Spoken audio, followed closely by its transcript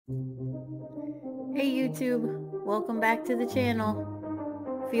Hey YouTube, welcome back to the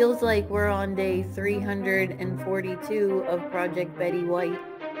channel. Feels like we're on day 342 of Project Betty White.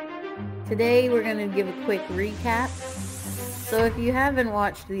 Today we're going to give a quick recap. So if you haven't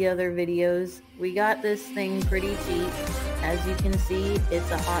watched the other videos, we got this thing pretty cheap. As you can see,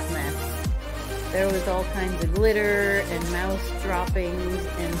 it's a hot mess. There was all kinds of glitter and mouse droppings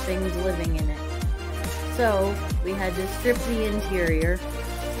and things living in it. So we had to strip the interior.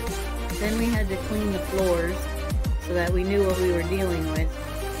 Then we had to clean the floors so that we knew what we were dealing with.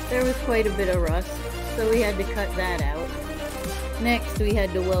 There was quite a bit of rust, so we had to cut that out. Next, we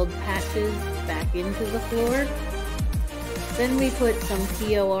had to weld patches back into the floor. Then we put some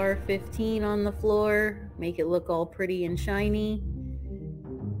POR 15 on the floor, make it look all pretty and shiny.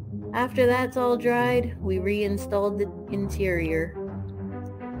 After that's all dried, we reinstalled the interior.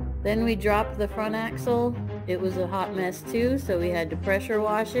 Then we dropped the front axle. It was a hot mess too, so we had to pressure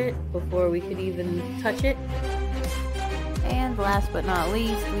wash it before we could even touch it. And last but not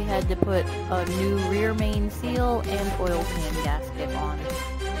least, we had to put a new rear main seal and oil pan gasket on.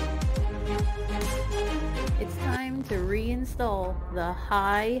 It's time to reinstall the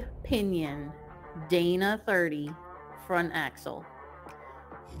High Pinion Dana 30 front axle.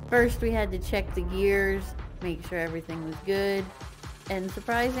 First, we had to check the gears, make sure everything was good, and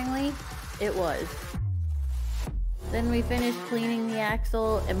surprisingly, it was. Then we finished cleaning the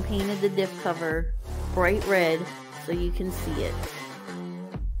axle and painted the diff cover bright red so you can see it.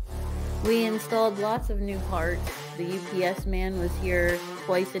 We installed lots of new parts. The UPS man was here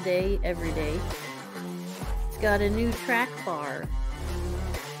twice a day, every day. It's got a new track bar.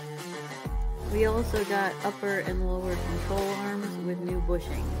 We also got upper and lower control arms with new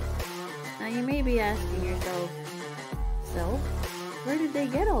bushings. Now you may be asking yourself, so where did they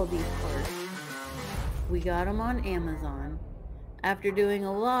get all these parts? We got them on Amazon. After doing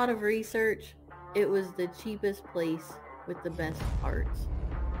a lot of research, it was the cheapest place with the best parts.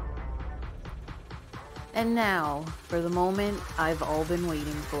 And now, for the moment I've all been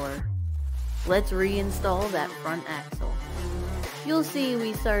waiting for. Let's reinstall that front axle. You'll see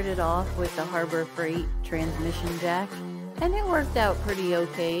we started off with the Harbor Freight transmission jack, and it worked out pretty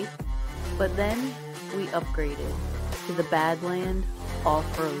okay. But then, we upgraded to the Badland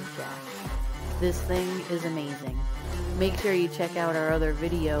Off Road Jack. This thing is amazing. Make sure you check out our other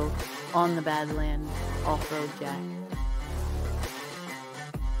video on the Badland Off Road Jack.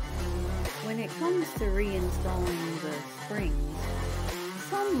 When it comes to reinstalling the springs,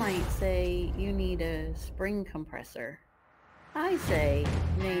 some might say you need a spring compressor. I say,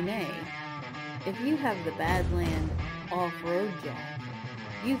 nay. If you have the Badland Off Road Jack,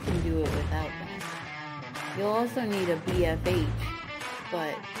 you can do it without that. You'll also need a BFH,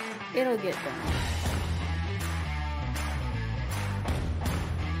 but it'll get done.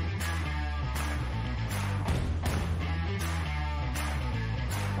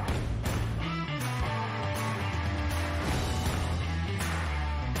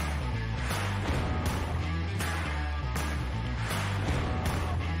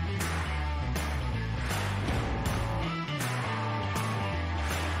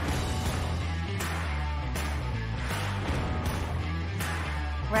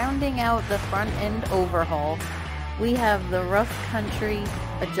 Rounding out the front end overhaul, we have the Rough Country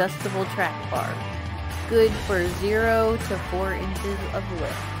adjustable track bar, good for 0 to 4 inches of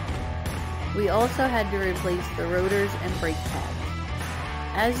lift. We also had to replace the rotors and brake pads.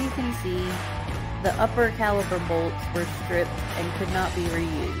 As you can see, the upper caliper bolts were stripped and could not be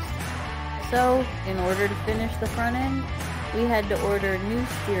reused. So, in order to finish the front end, we had to order new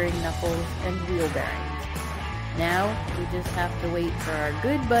steering knuckles and wheel bearings. Now, we just have to wait for our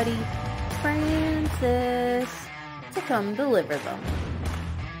good buddy, Francis, to come deliver them.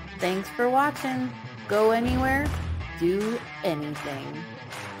 Thanks for watching. Go anywhere, do anything.